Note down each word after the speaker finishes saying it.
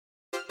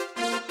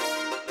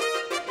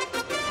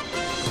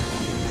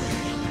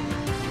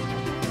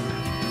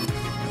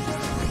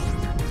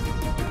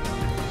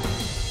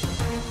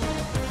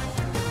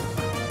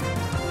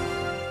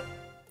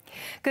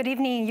Good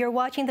evening. You're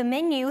watching the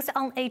main news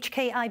on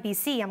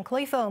HKIBC. I'm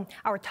Chloe Feng.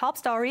 Our top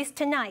stories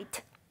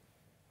tonight.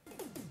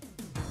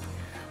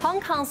 Hong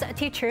Kong's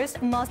teachers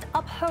must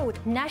uphold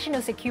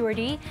national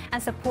security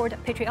and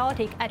support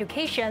patriotic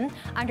education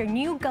under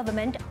new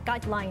government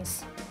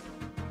guidelines.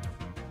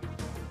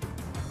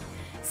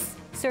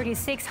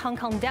 36 Hong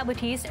Kong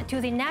deputies to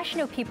the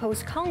National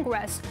People's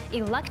Congress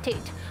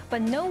elected,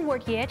 but no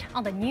word yet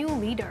on the new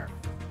leader.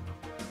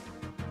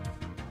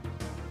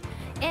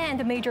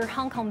 And major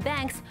Hong Kong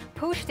banks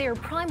push their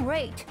prime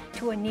rate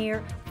to a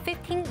near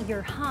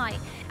 15-year high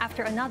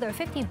after another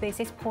 50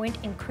 basis point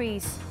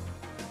increase.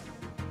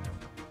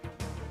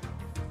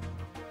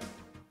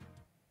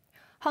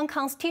 Hong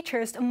Kong's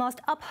teachers must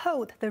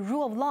uphold the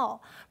rule of law,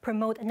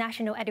 promote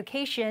national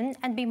education,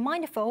 and be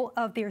mindful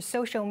of their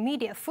social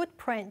media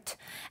footprint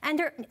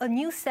under a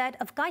new set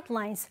of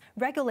guidelines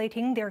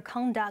regulating their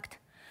conduct.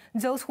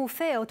 Those who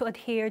fail to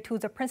adhere to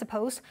the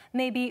principles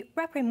may be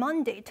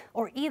reprimanded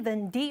or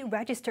even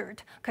deregistered,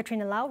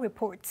 Katrina Lau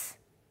reports.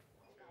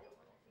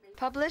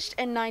 Published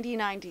in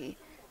 1990,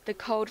 the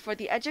Code for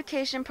the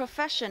Education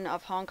Profession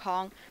of Hong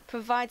Kong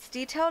provides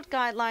detailed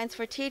guidelines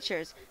for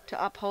teachers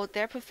to uphold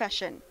their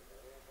profession.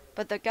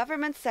 But the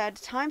government said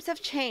times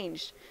have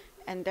changed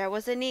and there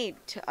was a need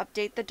to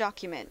update the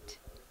document.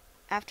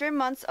 After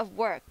months of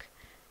work,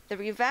 the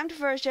revamped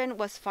version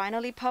was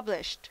finally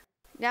published.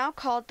 Now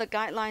called the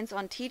Guidelines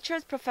on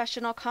Teachers'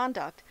 Professional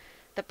Conduct,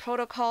 the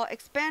protocol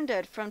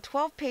expanded from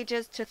 12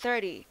 pages to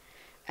 30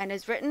 and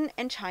is written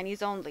in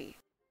Chinese only.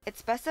 It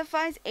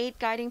specifies 8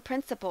 guiding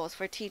principles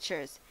for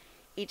teachers,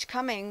 each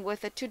coming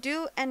with a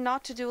to-do and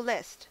not-to-do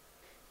list.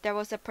 There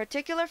was a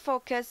particular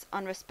focus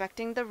on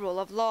respecting the rule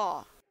of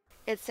law.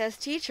 It says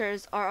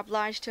teachers are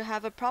obliged to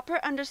have a proper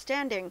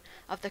understanding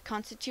of the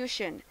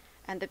Constitution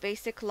and the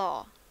Basic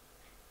Law.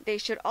 They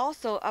should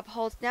also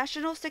uphold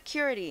national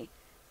security,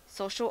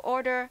 social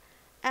order,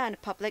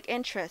 and public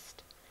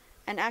interest,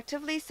 and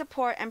actively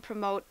support and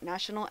promote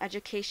national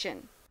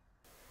education.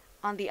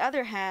 On the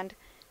other hand,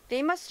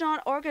 they must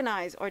not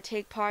organize or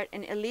take part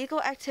in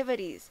illegal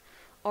activities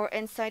or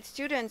incite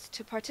students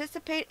to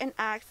participate in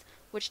acts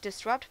which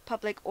disrupt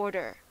public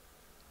order.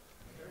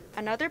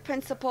 Another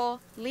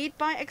principle, lead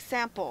by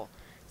example,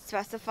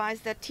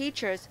 specifies that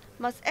teachers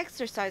must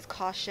exercise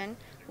caution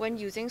when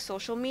using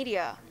social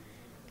media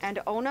and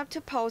own up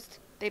to posts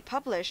they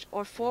publish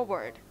or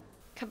forward.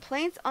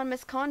 Complaints on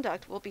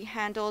misconduct will be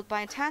handled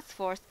by a task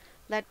force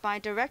led by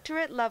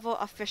directorate-level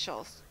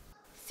officials.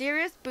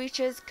 Serious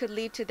breaches could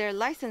lead to their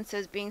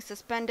licenses being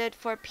suspended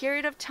for a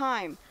period of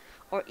time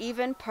or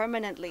even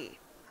permanently.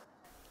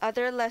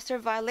 Other lesser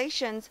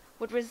violations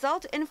would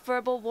result in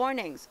verbal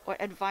warnings or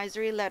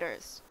advisory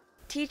letters.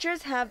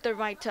 Teachers have the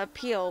right to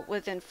appeal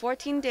within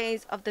 14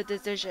 days of the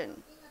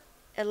decision.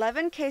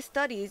 11 case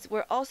studies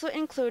were also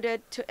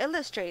included to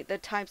illustrate the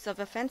types of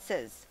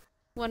offenses.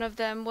 One of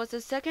them was a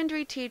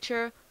secondary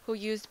teacher who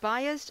used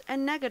biased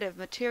and negative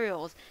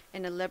materials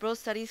in a liberal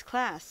studies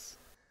class.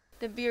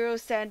 The Bureau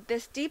said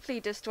this deeply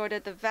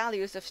distorted the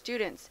values of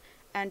students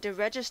and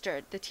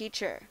deregistered the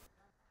teacher.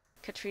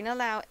 Katrina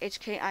Lau,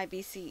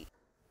 HKIBC.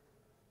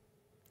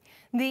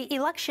 The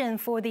election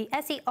for the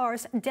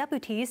SAR's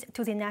deputies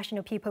to the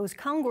National People's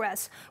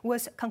Congress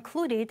was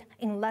concluded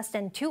in less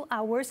than 2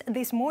 hours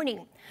this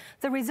morning.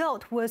 The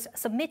result was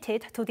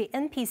submitted to the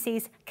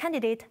NPC's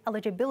Candidate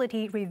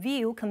Eligibility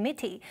Review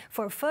Committee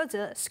for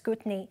further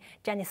scrutiny.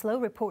 Janice Low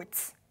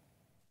reports.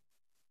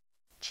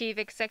 Chief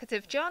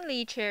Executive John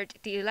Lee chaired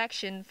the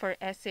election for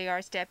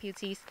SAR's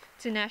deputies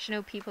to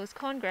National People's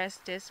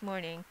Congress this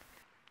morning.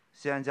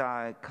 现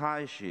在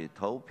开始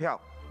投票.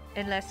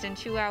 In less than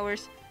 2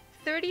 hours,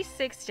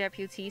 36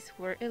 deputies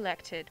were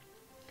elected.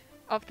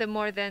 Of the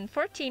more than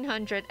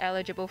 1,400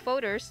 eligible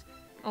voters,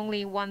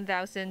 only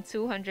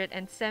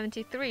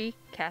 1,273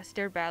 cast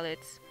their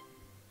ballots.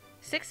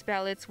 6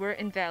 ballots were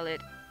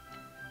invalid.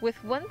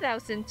 With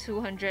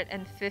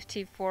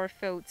 1,254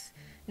 votes,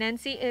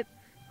 Nancy Ip,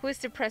 who is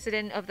the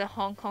president of the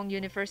Hong Kong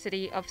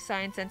University of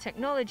Science and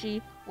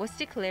Technology, was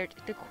declared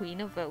the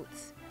Queen of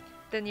Votes.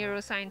 The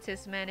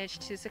neuroscientist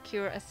managed to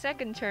secure a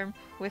second term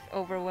with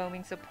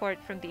overwhelming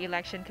support from the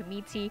election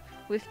committee,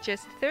 with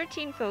just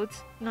 13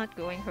 votes not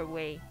going her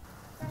way.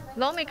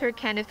 Lawmaker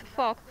Kenneth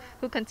Falk,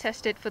 who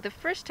contested for the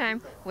first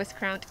time, was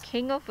crowned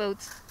King of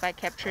Votes by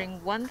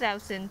capturing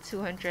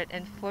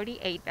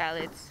 1,248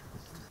 ballots.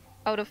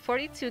 Out of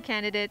 42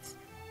 candidates,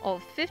 all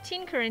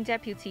 15 current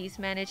deputies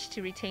managed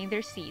to retain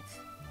their seats.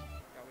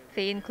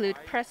 They include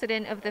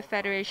President of the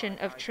Federation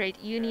of Trade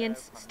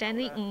Unions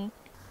Stanley Ng,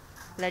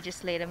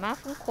 Legislator Ma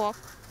Fung Kwok,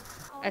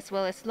 as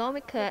well as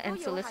lawmaker and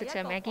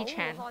solicitor Maggie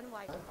Chan,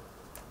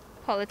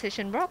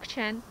 politician Rock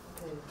Chan,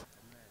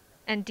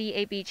 and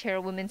DAB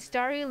chairwoman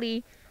Starry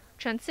Lee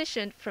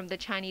transitioned from the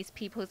Chinese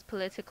People's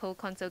Political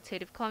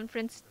Consultative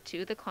Conference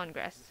to the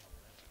Congress.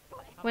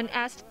 When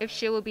asked if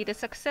she will be the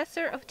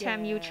successor of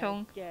Tam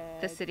Yu-chung,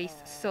 the city's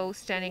sole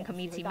standing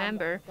committee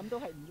member,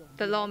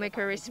 the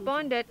lawmaker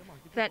responded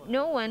that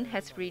no one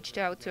has reached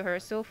out to her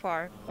so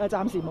far.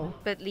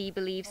 But Lee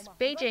believes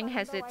Beijing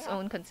has its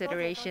own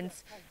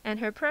considerations and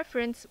her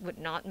preference would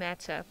not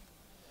matter.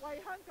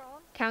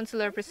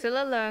 Councillor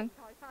Priscilla Leung,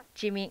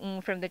 Jimmy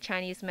Ng from the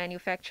Chinese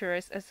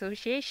Manufacturers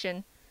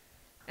Association,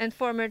 and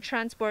former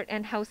Transport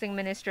and Housing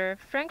Minister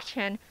Frank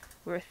Chen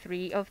were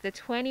 3 of the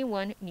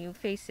 21 new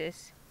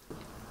faces.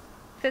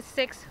 The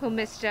 6 who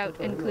missed out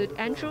include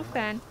Andrew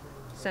Fan,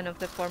 son of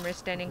the former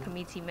Standing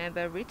Committee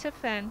member Rita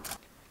Fan,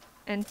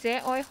 and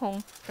Zhe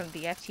Oi-hong from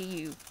the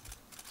FTU.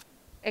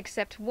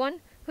 Except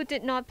one who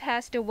did not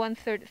pass the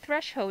 1/3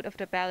 threshold of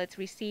the ballots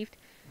received,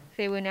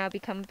 they will now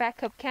become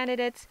backup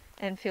candidates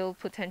and fill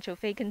potential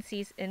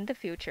vacancies in the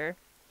future.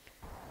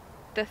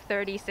 The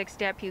 36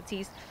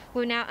 deputies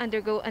will now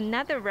undergo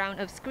another round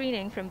of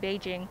screening from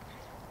Beijing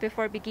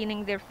before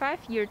beginning their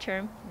 5-year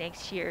term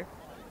next year.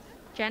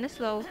 Janice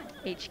Lowe,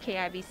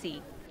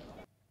 HKIBC.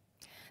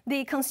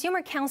 The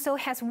Consumer Council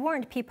has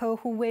warned people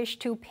who wish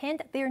to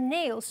paint their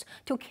nails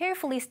to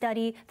carefully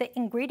study the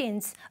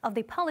ingredients of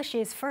the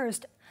polishes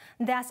first.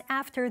 That's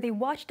after the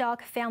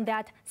watchdog found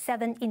that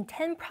 7 in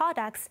 10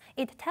 products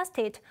it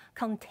tested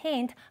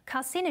contained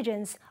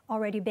carcinogens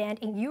already banned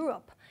in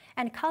Europe.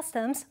 And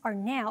customs are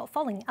now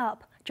following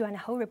up, Joanna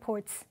Ho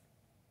reports.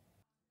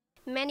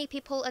 Many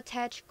people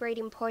attach great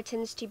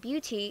importance to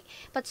beauty,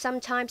 but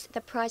sometimes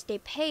the price they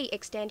pay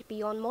extend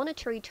beyond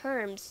monetary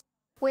terms.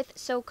 With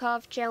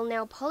so-called gel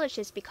nail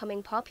polishes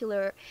becoming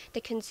popular, the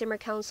Consumer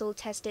Council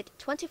tested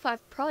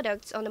 25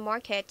 products on the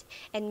market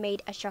and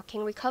made a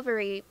shocking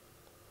recovery.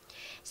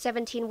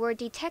 17 were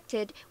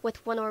detected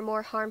with 1 or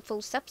more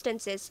harmful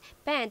substances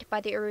banned by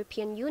the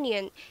European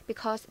Union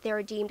because they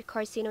are deemed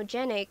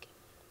carcinogenic.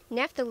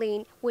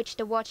 Naphthalene, which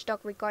the watchdog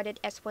regarded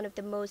as one of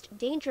the most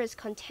dangerous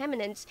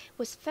contaminants,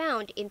 was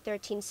found in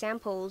 13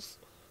 samples.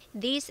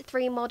 These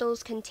 3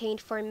 models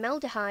contained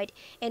formaldehyde,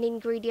 an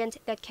ingredient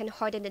that can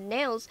harden the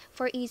nails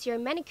for easier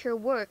manicure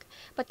work,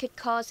 but could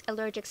cause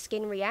allergic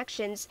skin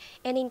reactions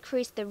and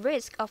increase the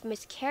risk of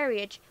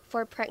miscarriage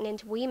for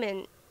pregnant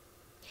women.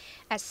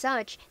 As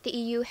such, the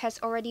EU has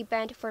already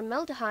banned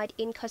formaldehyde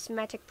in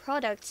cosmetic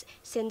products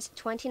since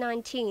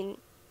 2019.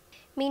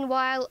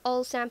 Meanwhile,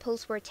 all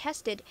samples were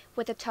tested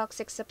with the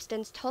toxic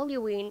substance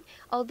toluene,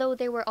 although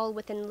they were all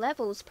within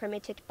levels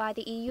permitted by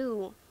the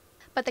EU.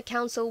 But the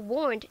Council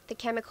warned the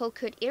chemical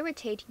could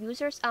irritate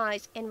users'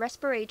 eyes and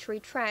respiratory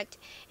tract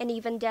and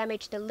even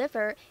damage the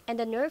liver and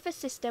the nervous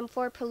system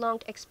for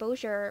prolonged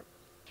exposure.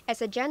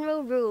 As a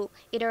general rule,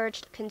 it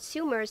urged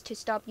consumers to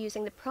stop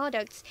using the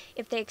products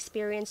if they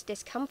experience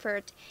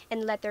discomfort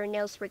and let their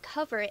nails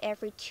recover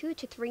every 2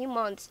 to 3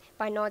 months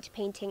by not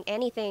painting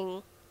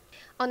anything.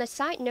 On a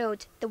side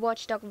note, the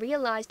watchdog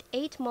realized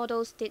 8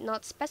 models did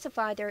not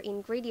specify their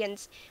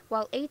ingredients,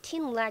 while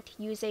 18 lacked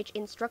usage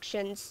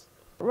instructions.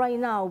 Right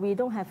now, we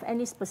don't have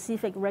any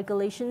specific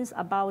regulations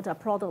about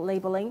product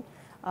labeling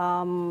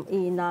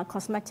in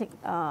cosmetic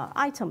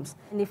items.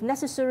 And if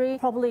necessary,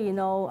 probably,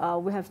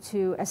 we have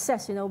to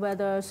assess,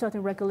 whether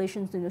certain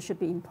regulations, should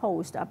be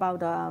imposed about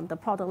the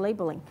product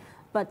labeling.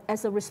 But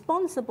as a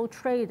responsible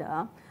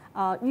trader,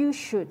 you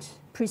should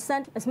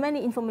present as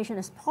many information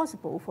as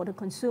possible for the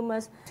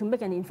consumers to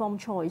make an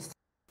informed choice.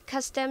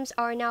 Customs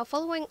are now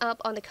following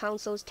up on the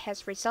Council's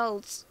test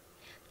results.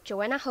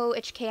 Joanna Ho,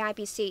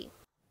 HKIBC.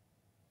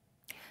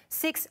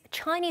 6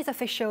 Chinese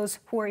officials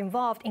who were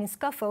involved in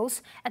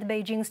scuffles at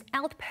Beijing's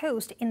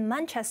outpost in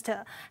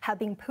Manchester have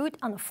been put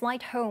on a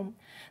flight home.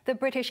 The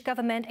British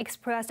government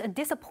expressed a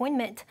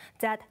disappointment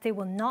that they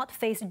will not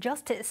face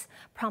justice,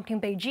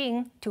 prompting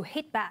Beijing to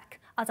hit back.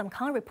 Azam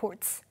Khan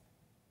reports.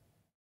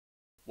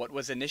 What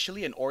was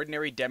initially an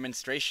ordinary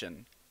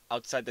demonstration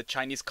outside the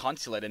Chinese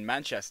consulate in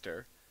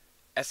Manchester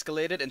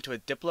escalated into a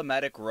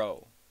diplomatic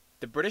row.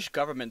 The British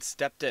government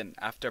stepped in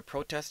after a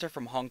protester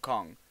from Hong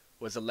Kong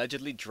was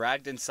allegedly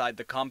dragged inside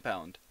the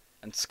compound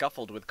and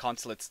scuffled with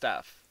consulate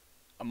staff.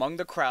 Among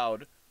the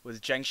crowd was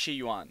Zheng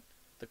Shiyuan,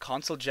 the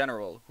consul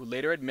general who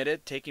later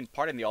admitted taking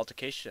part in the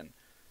altercation,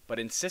 but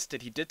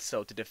insisted he did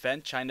so to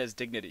defend China's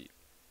dignity.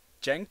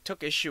 Zheng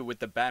took issue with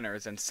the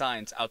banners and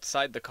signs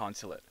outside the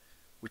consulate,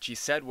 which he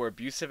said were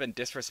abusive and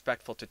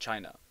disrespectful to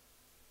China.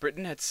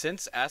 Britain had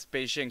since asked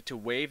Beijing to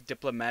waive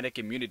diplomatic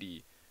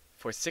immunity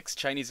for 6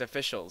 Chinese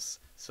officials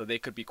so they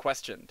could be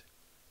questioned.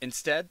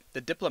 Instead,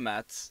 the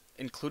diplomats,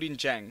 including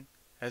Zheng,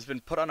 has been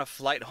put on a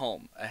flight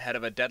home ahead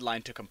of a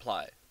deadline to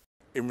comply.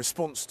 In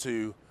response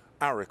to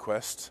our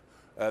request,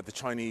 the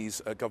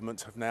Chinese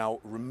government have now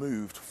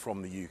removed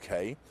from the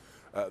UK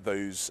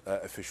those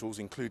officials,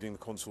 including the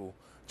Consul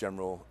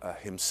General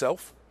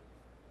himself.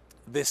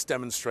 This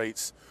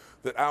demonstrates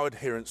that our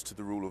adherence to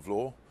the rule of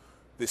law,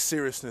 the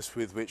seriousness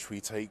with which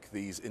we take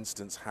these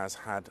incidents has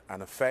had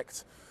an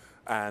effect,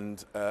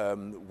 and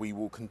we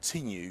will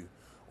continue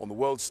on the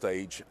world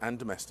stage and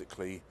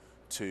domestically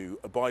to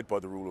abide by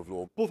the rule of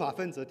law.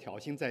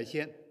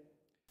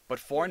 But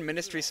Foreign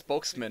Ministry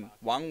spokesman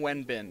Wang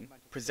Wenbin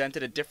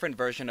presented a different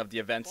version of the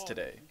events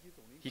today.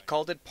 He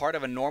called it part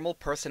of a normal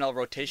personnel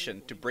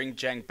rotation to bring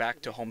Zheng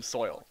back to home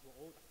soil.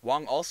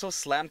 Wang also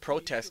slammed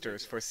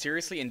protesters for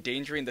seriously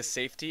endangering the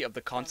safety of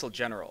the Consul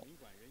General,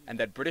 and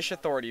that British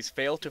authorities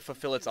failed to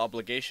fulfill its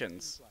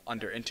obligations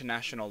under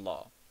international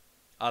law.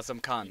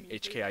 Azam Khan,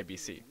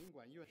 HKIBC.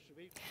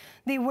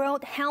 The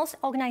World Health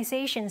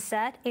Organization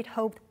said it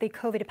hoped the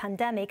COVID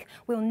pandemic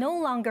will no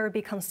longer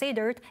be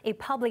considered a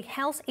public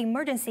health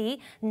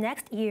emergency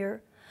next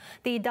year.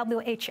 The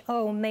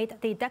WHO made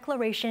the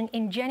declaration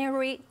in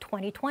January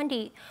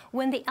 2020,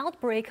 when the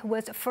outbreak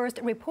was first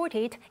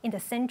reported in the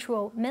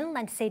central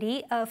mainland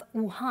city of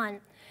Wuhan.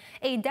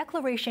 A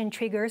declaration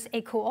triggers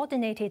a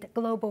coordinated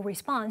global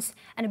response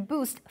and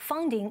boosts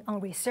funding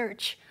on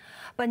research.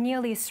 But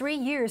nearly 3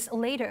 years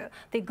later,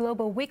 the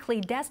global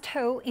weekly death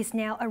toll is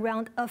now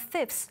around a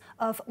fifth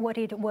of what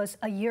it was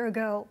a year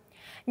ago.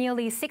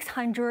 Nearly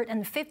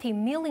 650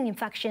 million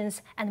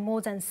infections and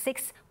more than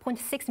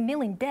 6.6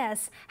 million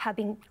deaths have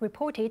been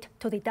reported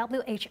to the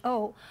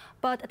WHO,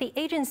 but the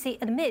agency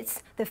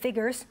admits the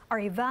figures are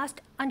a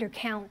vast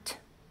undercount.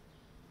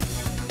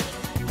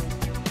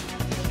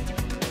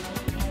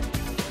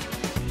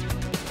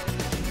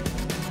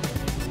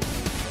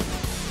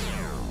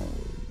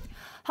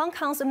 Hong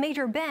Kong's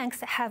major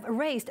banks have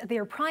raised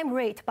their prime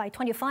rate by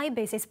 25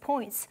 basis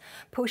points,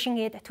 pushing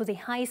it to the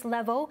highest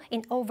level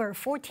in over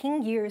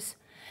 14 years.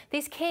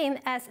 This came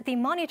as the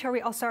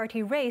Monetary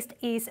Authority raised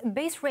its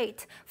base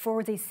rate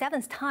for the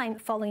 7th time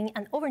following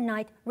an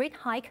overnight rate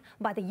hike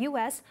by the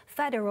U.S.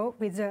 Federal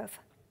Reserve.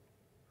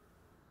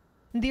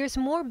 There's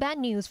more bad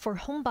news for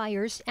home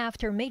buyers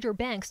after major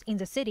banks in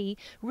the city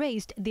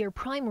raised their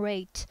prime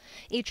rate.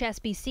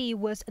 HSBC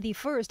was the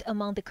first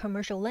among the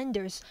commercial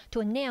lenders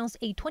to announce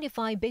a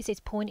 25 basis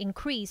point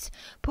increase,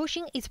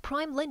 pushing its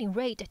prime lending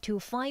rate to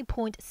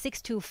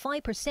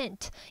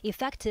 5.625%,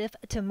 effective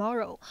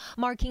tomorrow,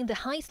 marking the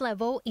highest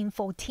level in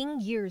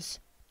 14 years.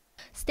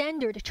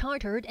 Standard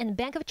Chartered and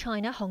Bank of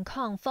China Hong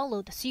Kong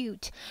followed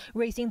suit,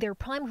 raising their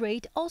prime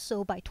rate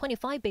also by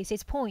 25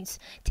 basis points,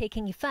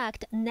 taking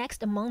effect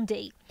next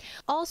Monday.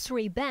 All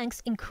three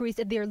banks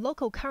increased their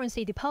local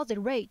currency deposit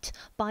rate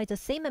by the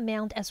same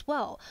amount as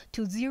well,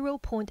 to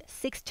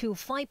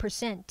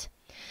 0.625%.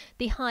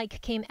 The hike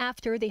came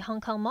after the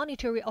Hong Kong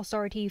Monetary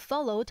Authority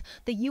followed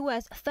the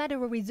U.S.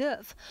 Federal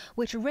Reserve,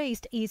 which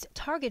raised its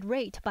target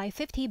rate by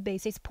 50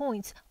 basis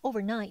points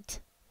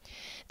overnight.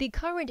 The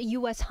current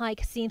U.S.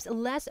 hike seems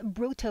less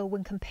brutal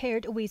when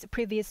compared with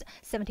previous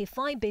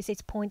 75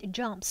 basis point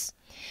jumps.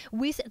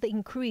 With the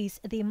increase,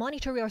 the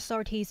Monetary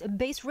Authority's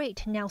base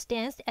rate now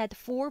stands at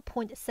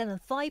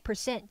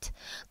 4.75%,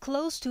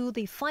 close to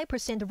the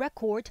 5%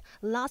 record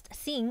last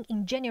seen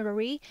in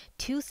January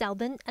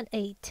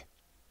 2008.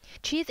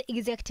 Chief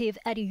Executive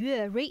Eddie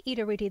Yue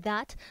reiterated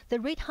that the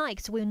rate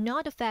hikes will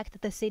not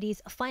affect the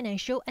city's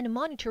financial and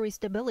monetary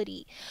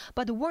stability,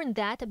 but warned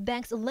that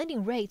banks'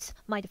 lending rates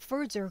might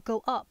further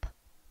go up.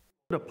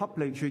 The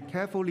public should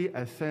carefully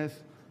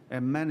assess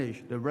and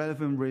manage the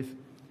relevant risks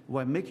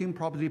when making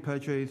property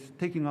purchase,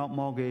 taking out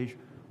mortgage,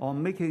 or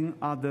making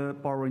other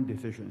borrowing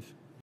decisions.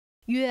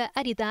 Yue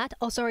added that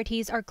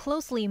authorities are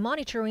closely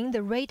monitoring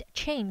the rate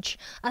change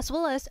as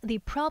well as the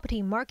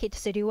property market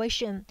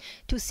situation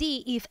to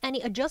see if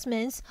any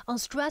adjustments on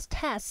stress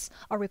tests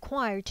are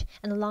required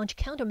and launch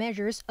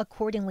countermeasures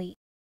accordingly.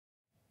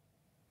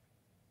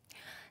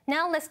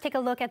 Now let's take a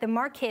look at the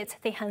markets.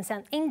 The Hang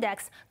Seng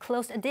Index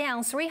closed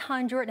down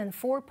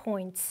 304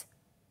 points.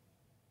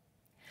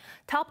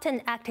 Top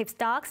 10 active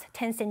stocks: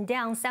 Tencent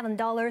down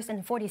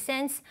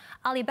 $7.40,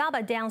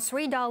 Alibaba down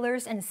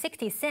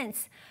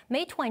 $3.60,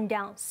 Meituan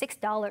down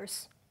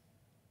 $6.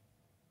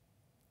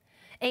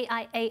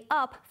 AIA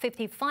up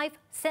 55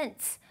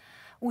 cents,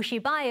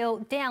 Wuxi Bio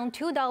down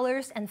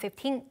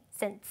 $2.15.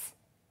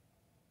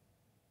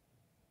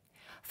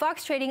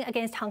 Forex trading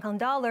against Hong Kong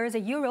dollar, the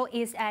euro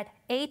is at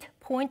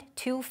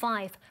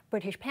 8.25,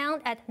 British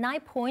pound at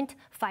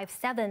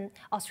 9.57,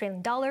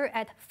 Australian dollar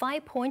at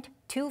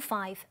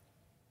 5.25.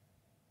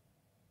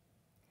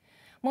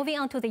 Moving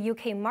on to the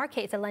UK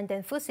market, the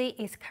London FTSE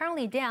is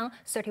currently down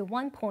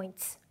 31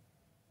 points.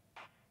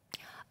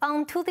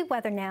 On to the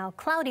weather now.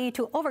 Cloudy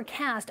to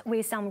overcast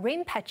with some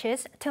rain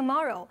patches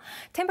tomorrow.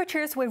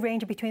 Temperatures will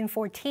range between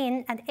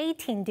 14 and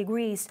 18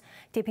 degrees,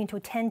 dipping to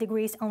 10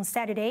 degrees on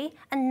Saturday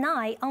and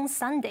 9 on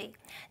Sunday.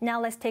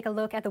 Now let's take a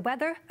look at the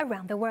weather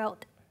around the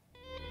world.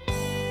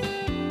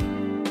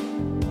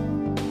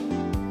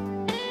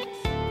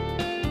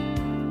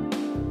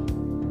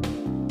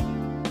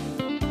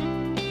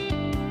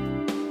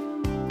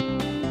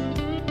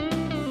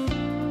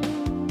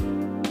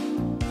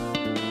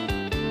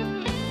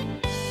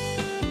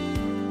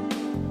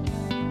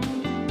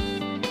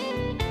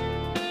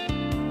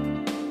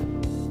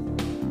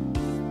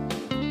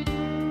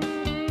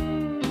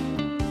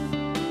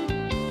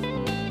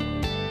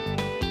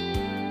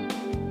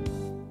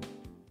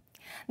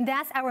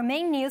 That's our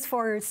main news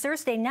for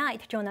Thursday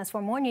night. Join us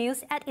for more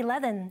news at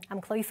 11. I'm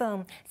Chloe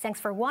Feng. Thanks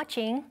for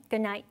watching.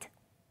 Good night.